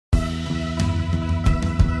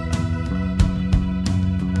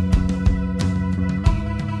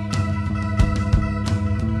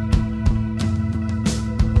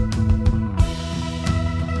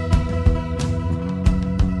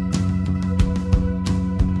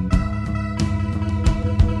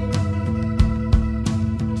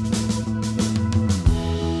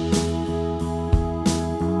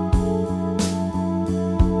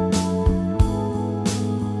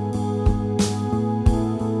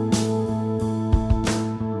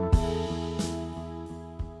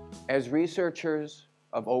As researchers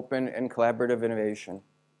of open and collaborative innovation,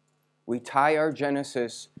 we tie our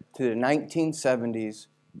genesis to the 1970s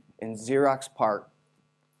in Xerox PARC,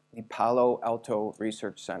 the Palo Alto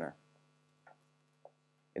Research Center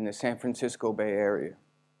in the San Francisco Bay Area.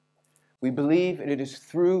 We believe it is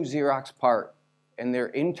through Xerox PARC and their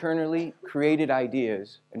internally created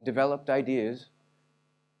ideas and developed ideas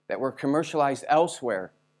that were commercialized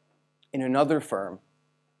elsewhere in another firm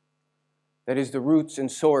that is the roots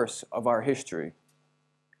and source of our history.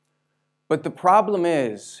 But the problem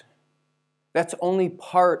is, that's only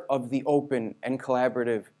part of the open and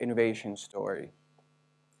collaborative innovation story.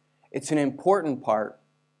 It's an important part,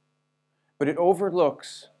 but it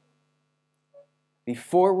overlooks the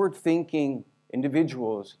forward-thinking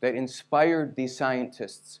individuals that inspired these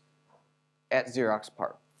scientists at Xerox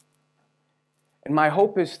PARC. And my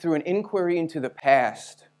hope is through an inquiry into the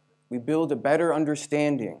past, we build a better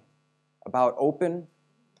understanding about open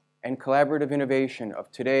and collaborative innovation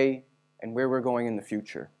of today and where we're going in the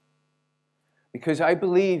future. Because I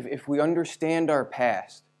believe if we understand our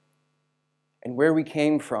past and where we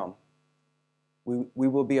came from, we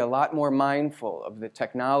will be a lot more mindful of the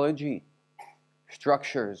technology,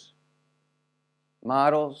 structures,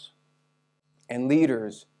 models, and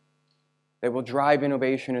leaders that will drive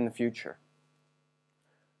innovation in the future.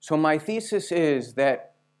 So my thesis is that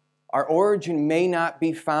our origin may not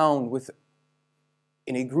be found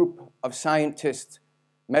in a group of scientists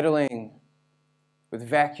meddling with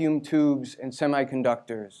vacuum tubes and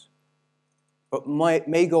semiconductors, but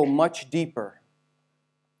may go much deeper.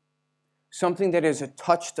 Something that has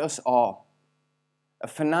touched us all. A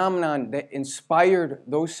phenomenon that inspired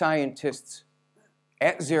those scientists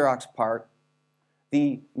at Xerox PARC,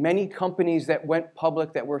 the many companies that went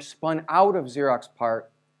public that were spun out of Xerox PARC,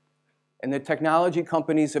 and the technology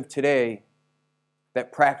companies of today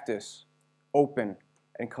that practice open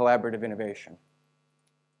and collaborative innovation.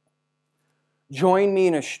 Join me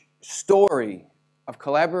in a story of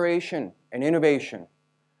collaboration and innovation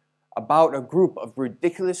about a group of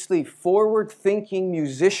ridiculously forward-thinking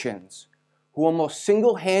musicians who almost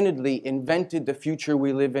single-handedly invented the future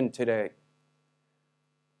we live in today.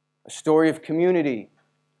 A story of community,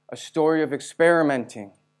 a story of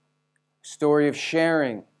experimenting, a story of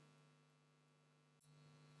sharing,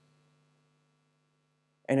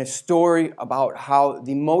 and a story about how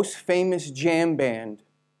the most famous jam band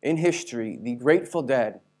in history, the Grateful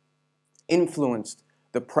Dead, influenced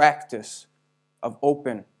the practice of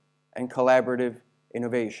open and collaborative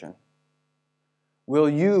innovation. Will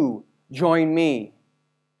you join me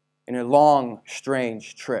in a long,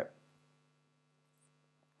 strange trip?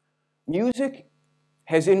 Music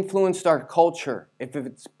has influenced our culture. If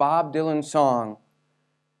it's Bob Dylan's song,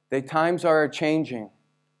 "The times are changing,"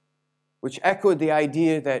 which echoed the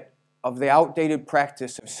idea of the outdated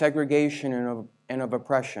practice of segregation and of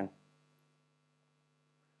oppression.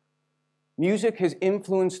 Music has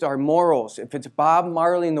influenced our morals. If it's Bob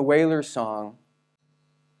Marley and the Wailers song,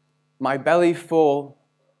 "My belly full,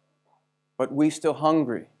 but we still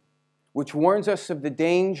hungry," which warns us of the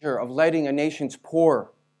danger of letting a nation's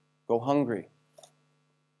poor go hungry.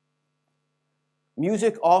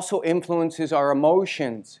 Music also influences our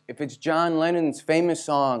emotions. If it's John Lennon's famous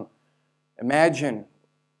song, "Imagine,"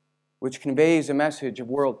 which conveys a message of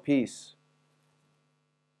world peace.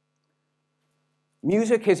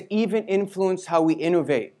 Music has even influenced how we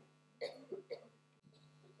innovate.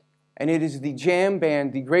 And it is the jam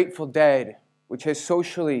band, the Grateful Dead, which has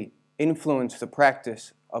socially influenced the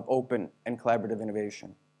practice of open and collaborative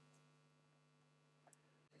innovation.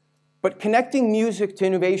 But connecting music to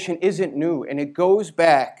innovation isn't new, and it goes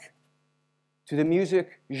back to the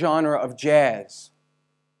music genre of jazz.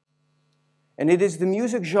 And it is the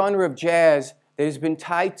music genre of jazz that has been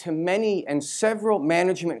tied to many and several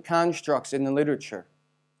management constructs in the literature.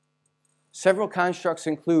 Several constructs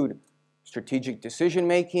include strategic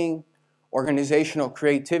decision-making, organizational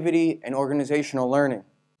creativity, and organizational learning.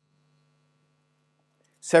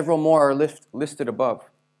 Several more are listed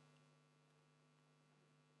above.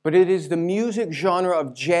 But it is the music genre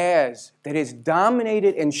of jazz that has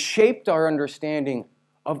dominated and shaped our understanding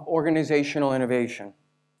of organizational innovation.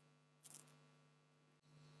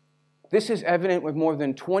 This is evident with more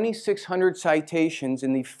than 2,600 citations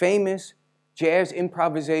in the famous Jazz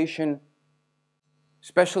Improvisation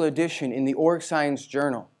Special Edition in the Org Science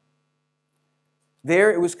Journal.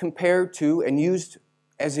 There it was compared to and used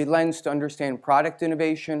as a lens to understand product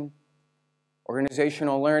innovation,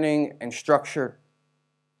 organizational learning, and structure.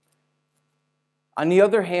 On the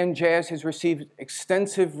other hand, jazz has received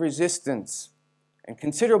extensive resistance and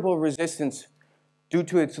considerable resistance due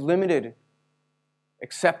to its limited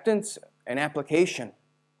acceptance and application.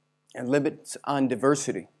 and limits on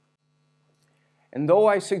diversity. And though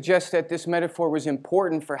I suggest that this metaphor was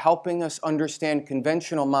important for helping us understand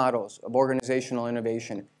conventional models of organizational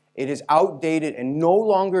innovation, it is outdated and no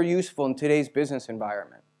longer useful in today's business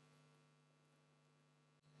environment.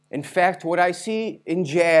 In fact, what I see in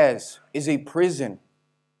jazz is a prison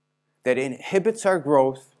that inhibits our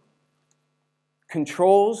growth,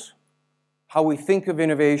 controls how we think of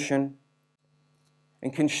innovation,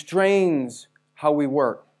 and constrains how we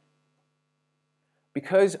work.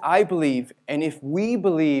 Because I believe, and if we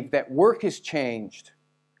believe, that work has changed,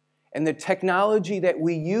 and the technology that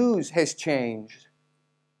we use has changed,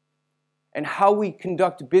 and how we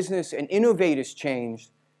conduct business and innovate has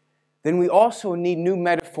changed, then we also need new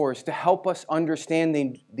metaphors to help us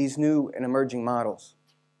understand these new and emerging models.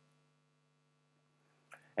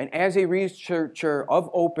 And as a researcher of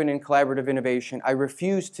open and collaborative innovation, I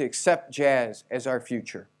refuse to accept jazz as our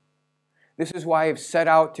future. This is why I've set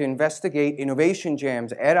out to investigate innovation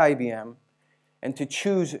jams at IBM and to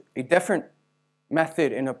choose a different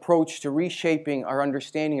method and approach to reshaping our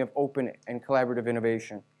understanding of open and collaborative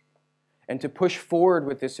innovation, and to push forward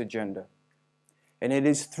with this agenda. And it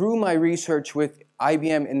is through my research with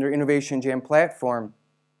IBM and their Innovation Jam platform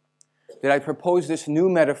that I propose this new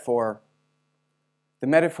metaphor, the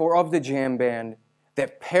metaphor of the jam band,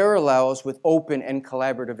 that parallels with open and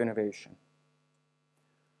collaborative innovation.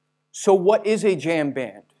 So what is a jam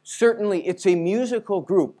band? Certainly it's a musical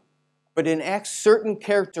group, but it enacts certain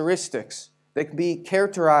characteristics that can be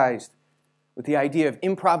characterized with the idea of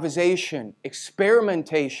improvisation,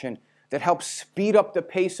 experimentation, that helps speed up the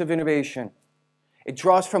pace of innovation. It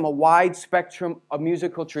draws from a wide spectrum of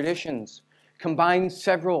musical traditions, combines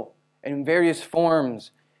several and various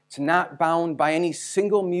forms. It's not bound by any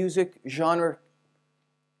single music genre,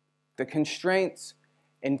 the constraints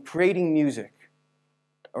in creating music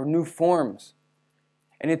or new forms.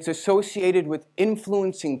 And it's associated with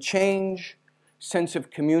influencing change, sense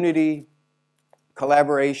of community,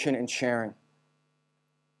 collaboration, and sharing.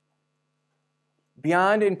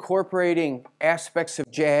 Beyond incorporating aspects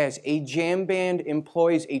of jazz, a jam band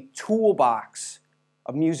employs a toolbox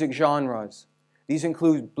of music genres. These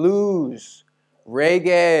include blues,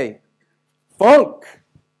 reggae, funk,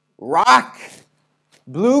 rock,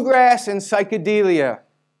 bluegrass, and psychedelia.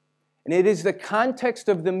 And it is the context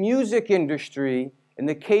of the music industry and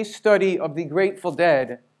the case study of the Grateful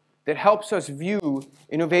Dead that helps us view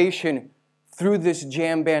innovation through this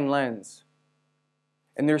jam band lens.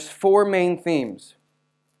 And there's four main themes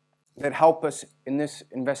that help us in this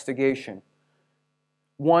investigation.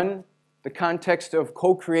 One, the context of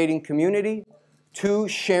co-creating community. Two,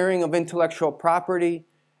 sharing of intellectual property,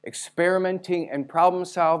 experimenting and problem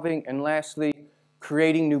solving. And lastly,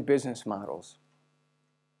 creating new business models.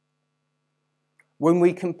 When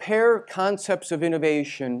we compare concepts of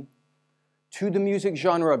innovation to the music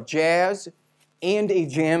genre of jazz and a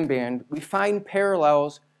jam band, we find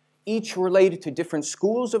parallels, each related to different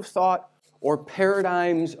schools of thought or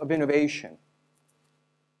paradigms of innovation.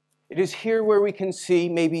 It is here where we can see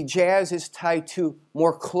maybe jazz is tied to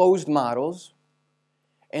more closed models,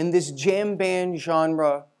 and this jam band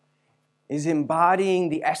genre is embodying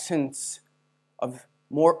the essence of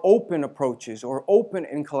more open approaches or open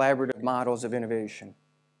and collaborative models of innovation.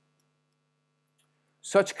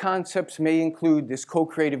 Such concepts may include this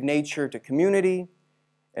co-creative nature to community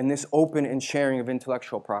and this open and sharing of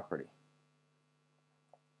intellectual property.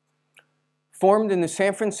 Formed in the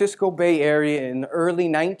San Francisco Bay Area in the early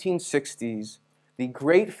 1960s, the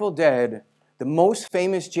Grateful Dead, the most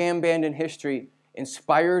famous jam band in history,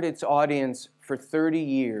 inspired its audience for 30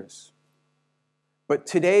 years. But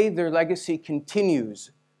today, their legacy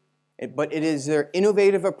continues, but it is their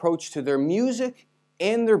innovative approach to their music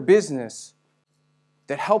and their business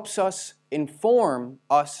that helps us inform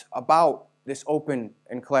us about this open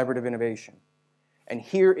and collaborative innovation. And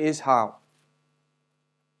here is how.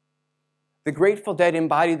 The Grateful Dead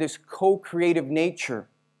embody this co-creative nature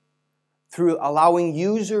through allowing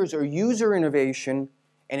users or user innovation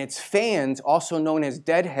and its fans, also known as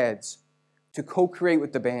Deadheads, to co-create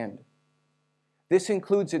with the band. This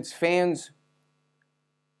includes its fans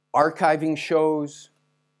archiving shows,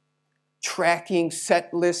 tracking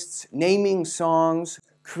set lists, naming songs,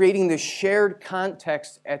 creating the shared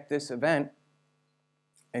context at this event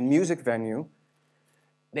and music venue.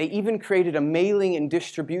 They even created a mailing and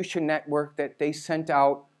distribution network that they sent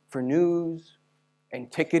out for news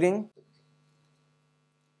and ticketing.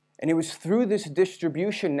 And it was through this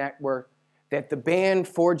distribution network that the band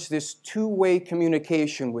forged this two-way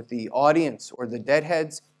communication with the audience or the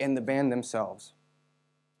Deadheads and the band themselves.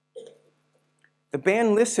 The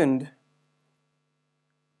band listened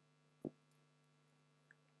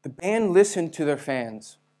band listened to their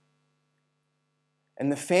fans,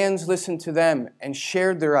 and the fans listened to them and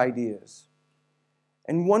shared their ideas.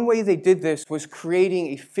 And one way they did this was creating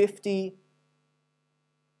a 50-tune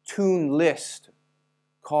list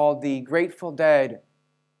called the Grateful Dead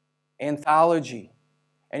Anthology.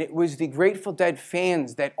 And it was the Grateful Dead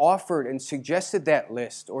fans that offered and suggested that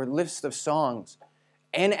list or list of songs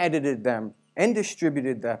and edited them and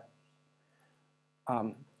distributed them.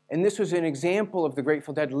 And this was an example of the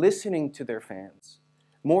Grateful Dead listening to their fans.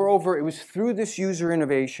 Moreover, it was through this user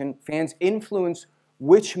innovation, fans influenced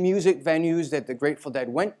which music venues that the Grateful Dead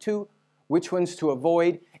went to, which ones to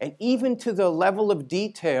avoid, and even to the level of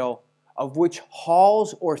detail of which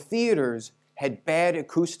halls or theaters had bad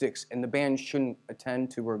acoustics and the band shouldn't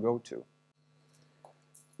attend to or go to.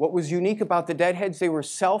 What was unique about the Deadheads, they were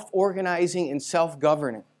self-organizing and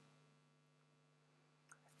self-governing.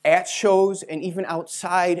 At shows and even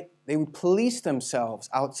outside, they would police themselves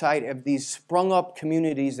outside of these sprung-up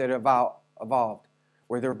communities that evolved,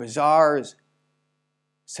 where there were bazaars,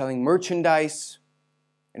 selling merchandise,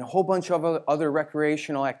 and a whole bunch of other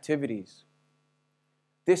recreational activities.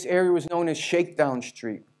 This area was known as Shakedown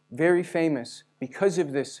Street, very famous because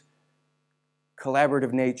of this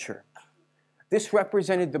collaborative nature. This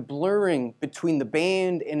represented the blurring between the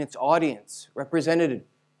band and its audience, represented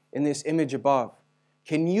in this image above.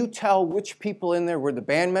 Can you tell which people in there were the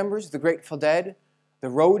band members, the Grateful Dead, the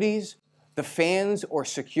roadies, the fans, or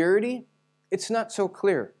security? It's not so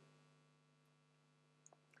clear.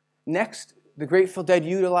 Next, the Grateful Dead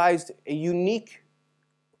utilized a unique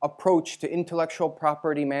approach to intellectual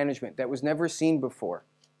property management that was never seen before.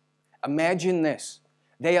 Imagine this.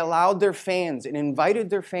 They allowed their fans and invited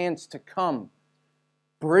their fans to come,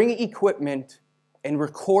 bring equipment, and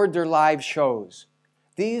record their live shows.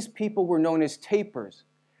 These people were known as tapers.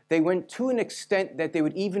 They went to an extent that they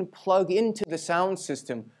would even plug into the sound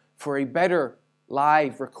system for a better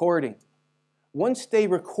live recording. Once they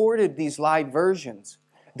recorded these live versions,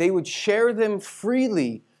 they would share them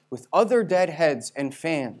freely with other Deadheads and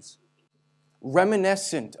fans,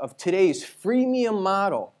 reminiscent of today's freemium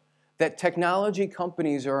model that technology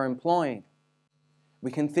companies are employing.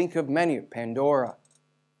 We can think of many, Pandora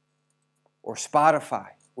or Spotify,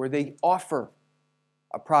 where they offer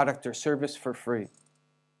a product or service for free.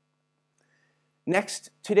 Next,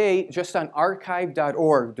 today, just on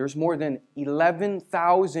archive.org, there's more than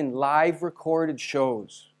 11,000 live recorded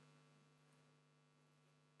shows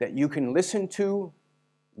that you can listen to,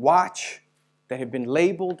 watch, that have been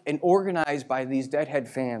labeled and organized by these Deadhead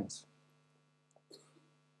fans.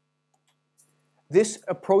 This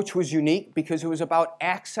approach was unique because it was about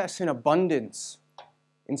access and abundance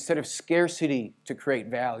instead of scarcity to create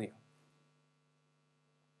value.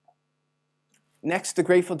 Next, the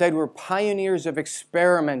Grateful Dead were pioneers of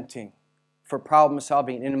experimenting for problem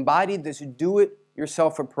solving and embodied this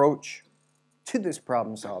do-it-yourself approach to this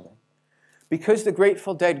problem solving. Because the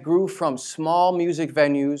Grateful Dead grew from small music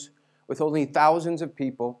venues with only thousands of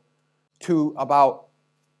people to about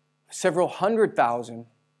several hundred thousand,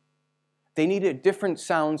 they needed a different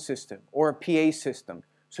sound system or a PA system.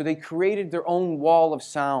 So they created their own wall of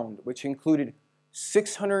sound, which included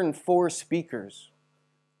 604 speakers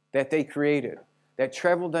that they created, that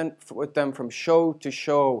traveled with them from show to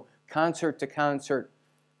show, concert to concert,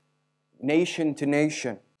 nation to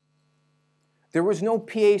nation. There was no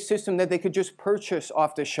PA system that they could just purchase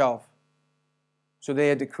off the shelf, so they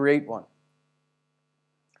had to create one.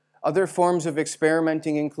 Other forms of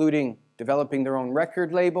experimenting including developing their own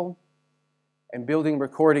record label and building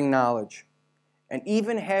recording knowledge, and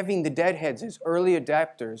even having the Deadheads as early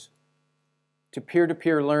adapters to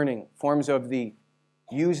peer-to-peer learning, forms of the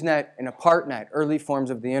Usenet and ApartNet, early forms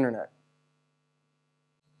of the internet.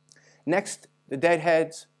 Next, the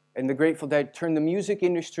Deadheads and the Grateful Dead turned the music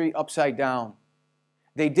industry upside down.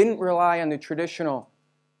 They didn't rely on the traditional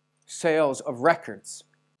sales of records,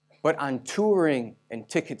 but on touring and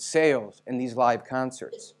ticket sales in these live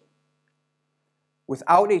concerts.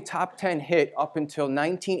 Without a top 10 hit up until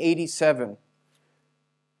 1987,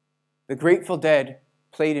 the Grateful Dead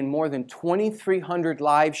played in more than 2,300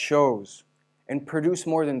 live shows and produced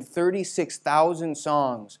more than 36,000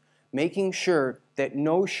 songs, making sure that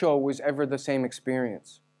no show was ever the same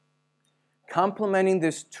experience. Complementing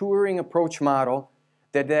this touring approach model,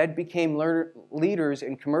 the Dead became leaders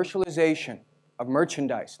in commercialization of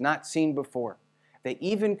merchandise not seen before. They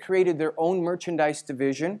even created their own merchandise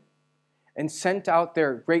division and sent out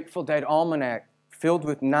their Grateful Dead Almanac filled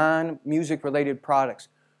with non-music related products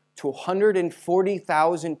to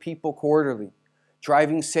 140,000 people quarterly,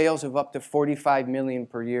 driving sales of up to 45 million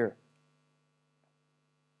per year.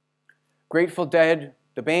 Grateful Dead,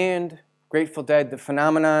 the band, Grateful Dead, the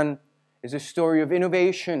phenomenon, is a story of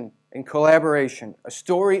innovation and collaboration, a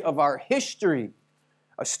story of our history,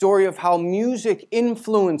 a story of how music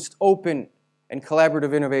influenced open and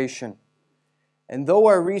collaborative innovation. And though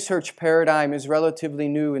our research paradigm is relatively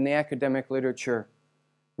new in the academic literature,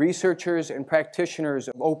 researchers and practitioners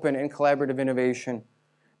of open and collaborative innovation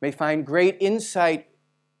may find great insight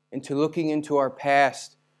into looking into our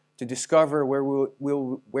past to discover where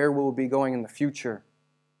we'll be going in the future.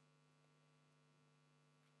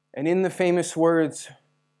 And in the famous words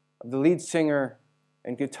of the lead singer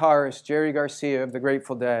and guitarist Jerry Garcia of the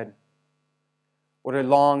Grateful Dead, what a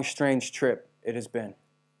long, strange trip it has been.